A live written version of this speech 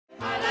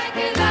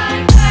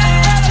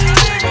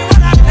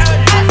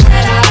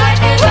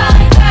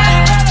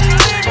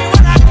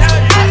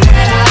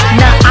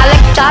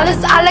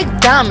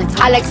diamonds.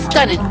 I like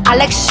stunning, I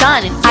like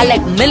shining, I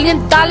like $1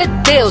 million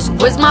deals.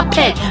 Where's my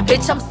pen?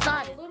 Bitch, I'm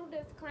signing. A little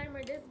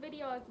disclaimer, this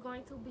video is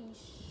going to be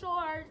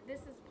short. This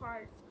is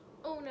part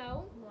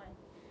uno.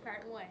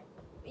 Part one.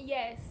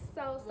 Yes,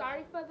 so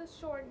sorry for the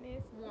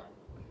shortness. One.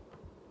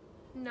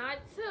 Not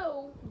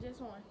two. Just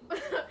one.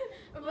 But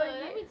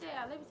let me tell you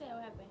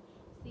what happened.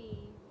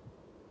 See,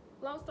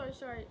 long story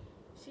short,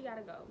 she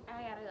gotta go.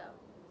 I gotta go.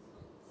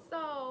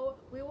 So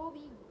we will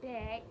be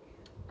back.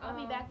 I'll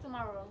be back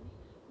tomorrow.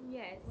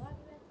 Yes. Will I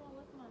be back tomorrow?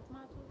 What's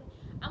tomorrow? Tuesday?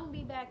 I'm gonna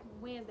be back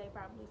Wednesday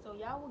probably. So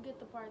y'all will get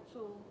the part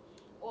 2,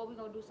 or we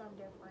gonna do something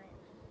different.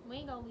 We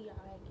ain't gonna leave y'all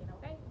hanging,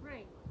 okay?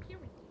 Right.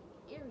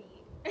 Period.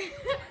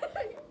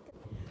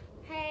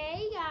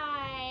 Hey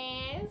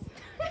guys.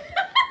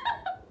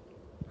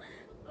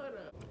 Hold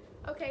up.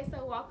 Okay,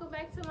 so welcome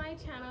back to my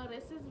channel.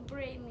 This is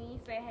Brittany.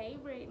 Say hey,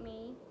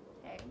 Brittany.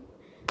 Hey.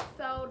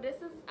 So this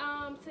is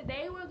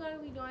today we're gonna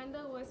be doing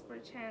the whisper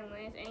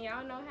challenge, and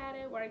y'all know how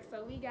that works.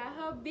 So we got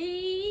her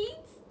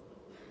beats.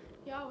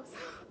 Y'all was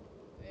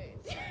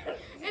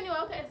anyway.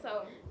 Okay,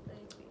 so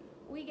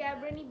we got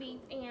Brittany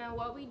beats, and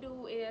what we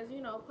do is, you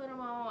know, put them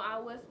on. I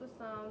whisper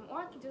some, or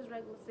I can just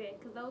regular say,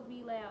 cause those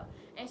be loud,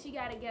 and she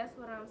gotta guess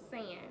what I'm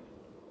saying.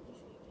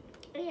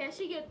 And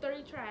she get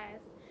 3 tries,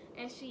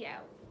 and she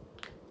out.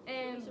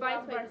 And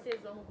vice versa.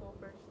 Who go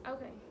first?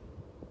 Okay.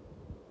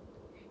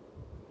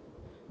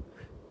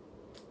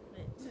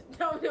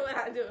 Don't do what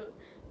I do.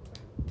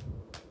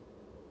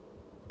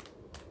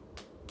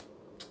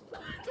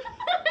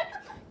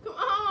 Come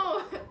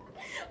on.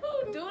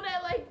 Who do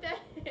that like that?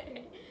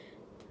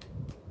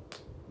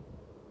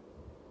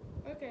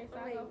 Okay, so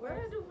Wait, I go what did I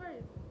first. do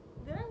first?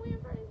 Did I win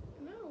first?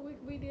 No,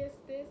 we did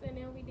this, and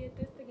then we did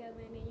this together,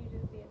 and then you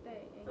just did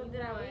that. And So you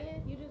did I won.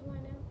 win? You just won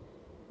now.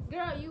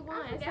 Girl, you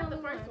won. I forgot the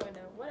first one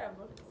though.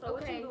 Whatever. So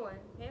what Okay. you doing?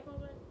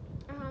 Headphones first?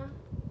 Uh-huh.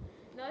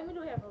 No, let me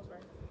do headphones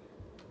first.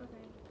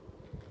 Okay. I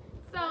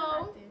So,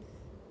 got this.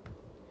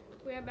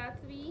 we're about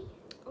to be...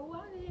 Oh, I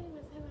didn't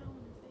even say what I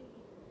want to say.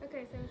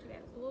 Okay, say what you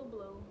got.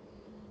 Blue.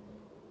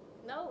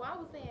 No, I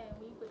was saying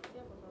when you put the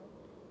headphones on.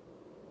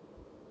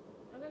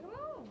 Okay, come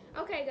on.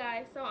 Okay,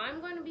 guys, so I'm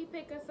going to be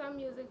picking some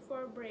music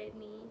for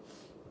Brittany.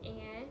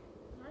 And...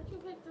 Why'd you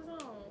pick the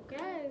song?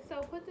 Yes,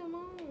 so put them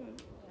on.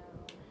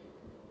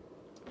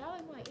 Y'all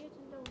like my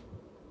itches though.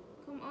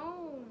 Come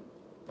on.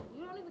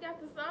 You don't even got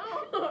the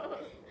song.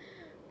 Alright,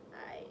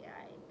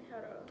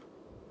 hold on.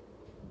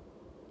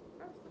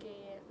 I'm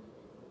scared.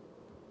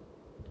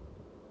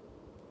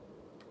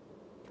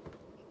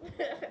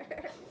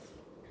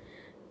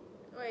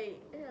 Wait,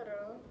 hold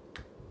on.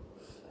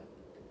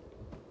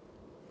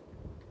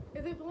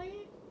 Is it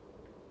playing?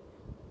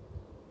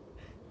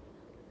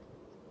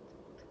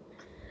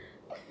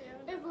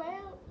 Yeah, It's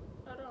loud.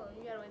 hold on,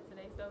 you gotta wait till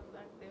they stop so I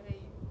can still hear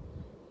you.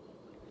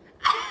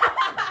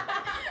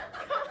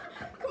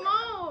 Come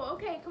on.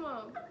 Okay, come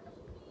on.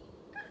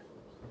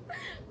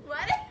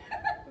 What?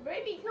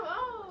 Baby, come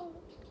on.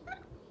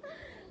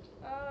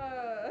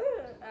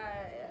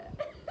 Alright.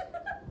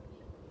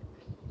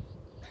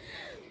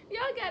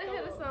 Y'all gotta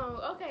hear the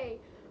song. Okay.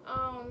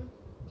 I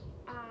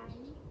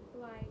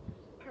like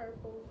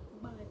purple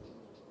bunnies.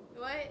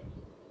 What?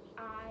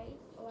 I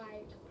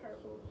like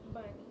purple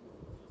bunnies.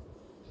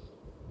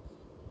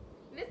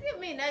 This give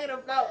me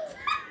negative thoughts.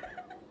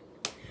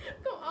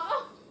 Come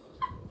on.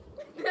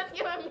 This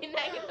giving me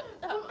negative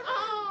Come thoughts.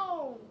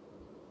 on.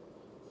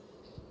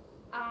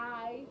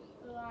 I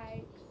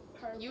like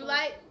purple. You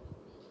like?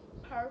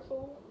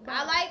 purple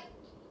bunnies.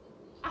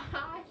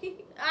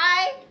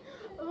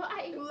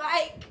 I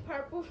like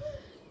purple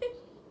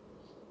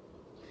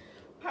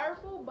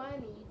purple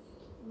bunnies.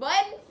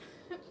 buttons.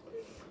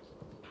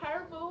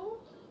 Purple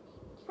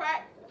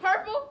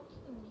Purple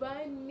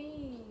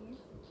bunnies.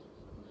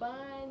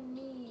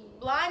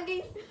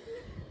 blondies.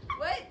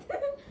 What?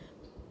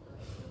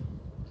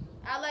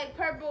 I like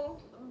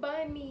purple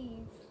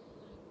Bunnies.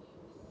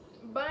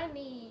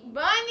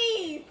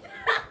 bunnies.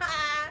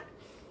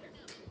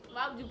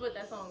 Why would you put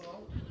that song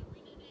on?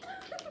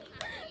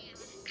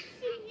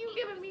 You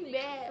giving me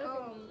bad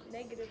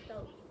Negative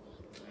thoughts.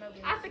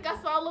 I think I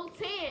saw a little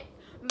tent.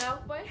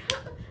 Malfoy.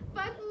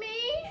 Fuck me.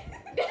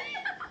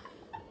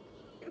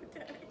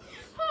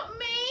 Fuck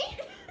me.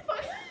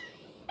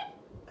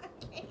 I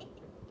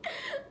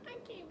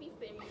can't be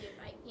serious.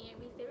 I can't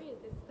be serious.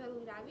 This is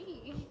totally not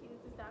me. This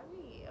is not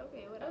me.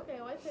 Okay, whatever.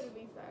 Okay, what should it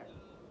be, sir?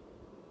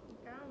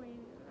 I mean,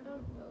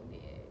 I'm so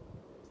dead.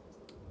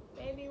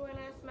 Baby, when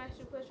I smash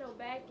you, put your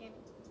back in.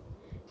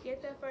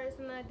 Get the first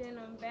nut, then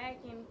I'm back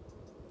in.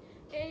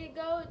 There you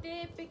go,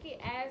 then pick it,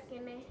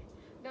 asking it.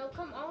 No,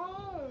 come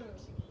on.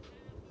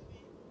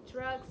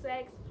 Drug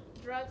sexy.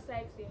 can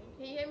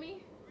you hear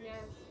me?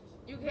 Yes.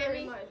 You can hear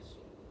Very me? much.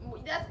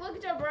 Let's look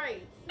at your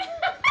braids.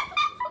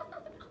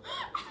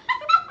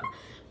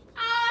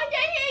 I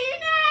can't hear you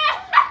now.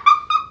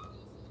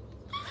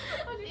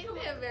 You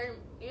said very.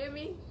 You hear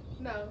me?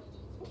 No.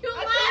 You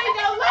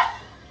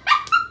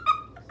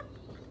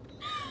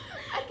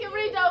I can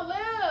read your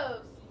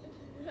lips.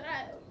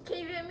 Can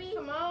you hear me? Can you hear me?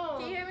 Come on.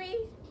 Can you hear me?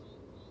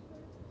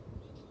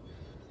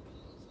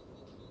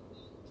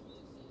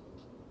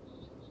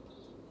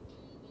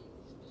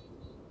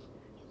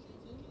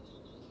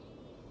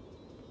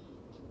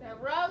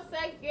 And rough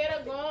sex get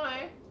her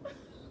going.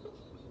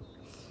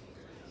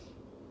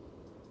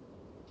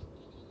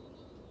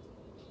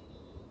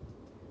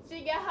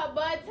 She got her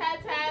butt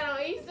tied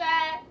on each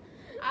side.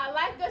 I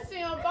like her.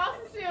 She on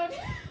Boston. She on.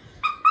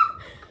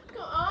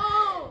 Come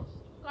on.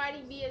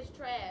 Cardi B is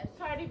trash.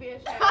 Cardi B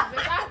is trash.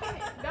 Bitch, I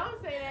can't. Don't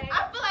say that.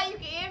 I feel like you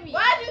can hear me.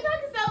 Why are you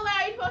talking so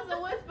loud? You supposed to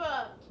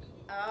whisper.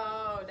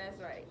 Oh,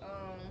 that's right.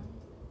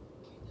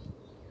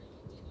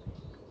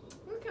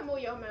 You can move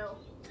your mouth.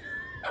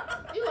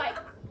 You like.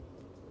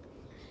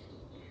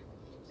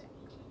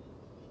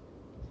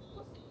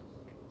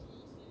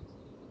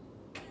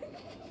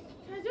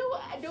 Cause you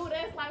do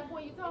this like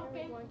when you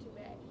talking. I want you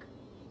back.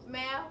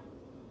 Math.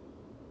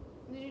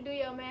 Did you do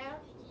your math?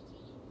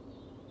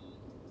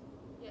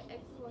 Your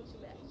ex wants you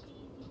back.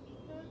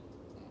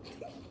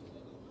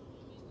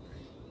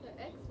 Your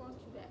ex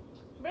wants you back.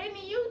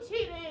 Brittany, you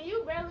cheating.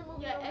 You barely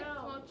moved Your your ex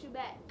mouth. wants you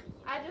back.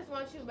 I just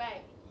want you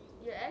back.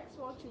 Your ex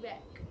wants you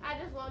back. I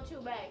just want you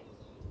back.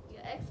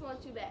 Your ex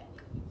wants you back.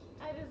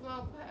 I just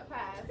want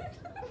pies.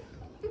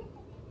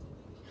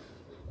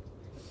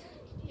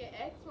 Your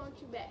ex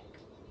wants you back.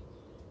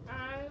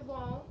 I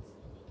won't.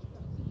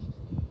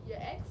 Your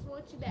ex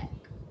wants you back.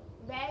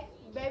 Back,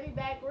 baby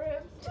back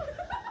ribs.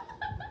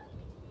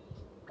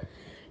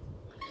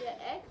 Your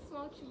ex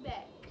wants you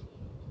back.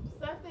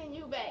 Something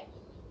you back.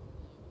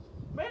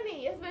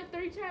 Brittany, it's been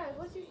 3 tries.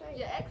 What you say?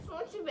 Your ex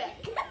wants you back.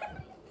 I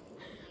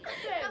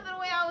said, That's the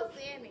way I was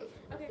saying it.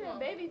 I Okay, said come on.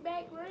 baby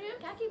back ribs.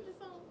 Can I keep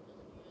this on?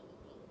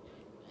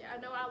 Yeah, I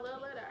know I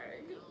love it.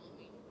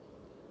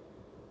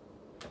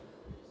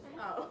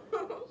 Oh.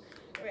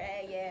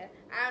 Right, yeah.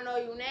 I know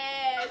you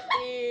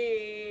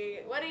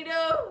nasty. What he do?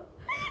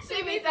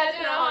 She be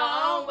touching on her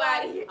own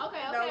body.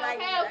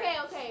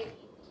 Okay.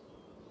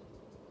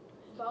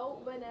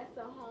 Vote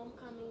Vanessa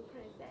homecoming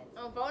princess.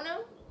 On phone now?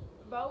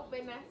 Vote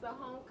Vanessa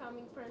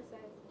homecoming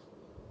princess.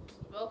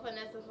 Vote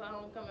Vanessa for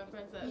homecoming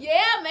princess.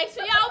 Yeah, make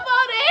sure y'all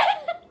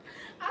voted.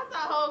 I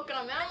saw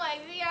homecoming. I'm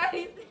like, she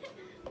already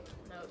said.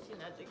 No, she's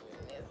not drinking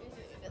this.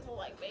 This is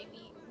like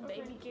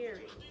baby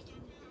carrot.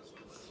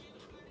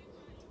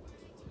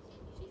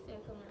 She said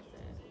come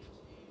outside.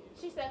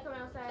 She said come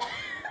outside.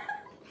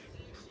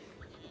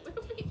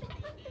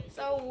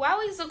 So while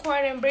we was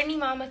recording, Brittany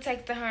mama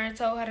texted her and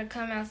told her to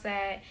come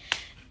outside,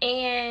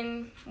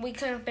 and we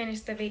couldn't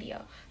finish the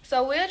video.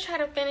 So we'll try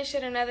to finish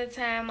it another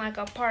time, like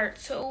a part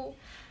 2.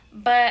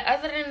 But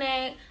other than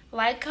that,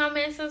 like,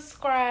 comment,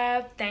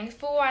 subscribe. Thanks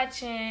for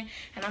watching,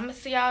 and I'm gonna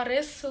see y'all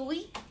this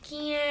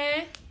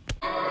weekend.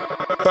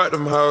 Fuck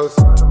them hoes.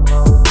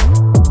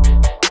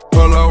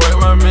 Hold on, wait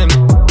 1 minute.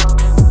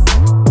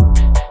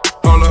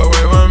 Hold on,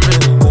 wait 1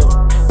 minute.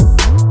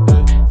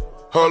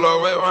 Hold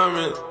on, wait 1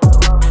 minute.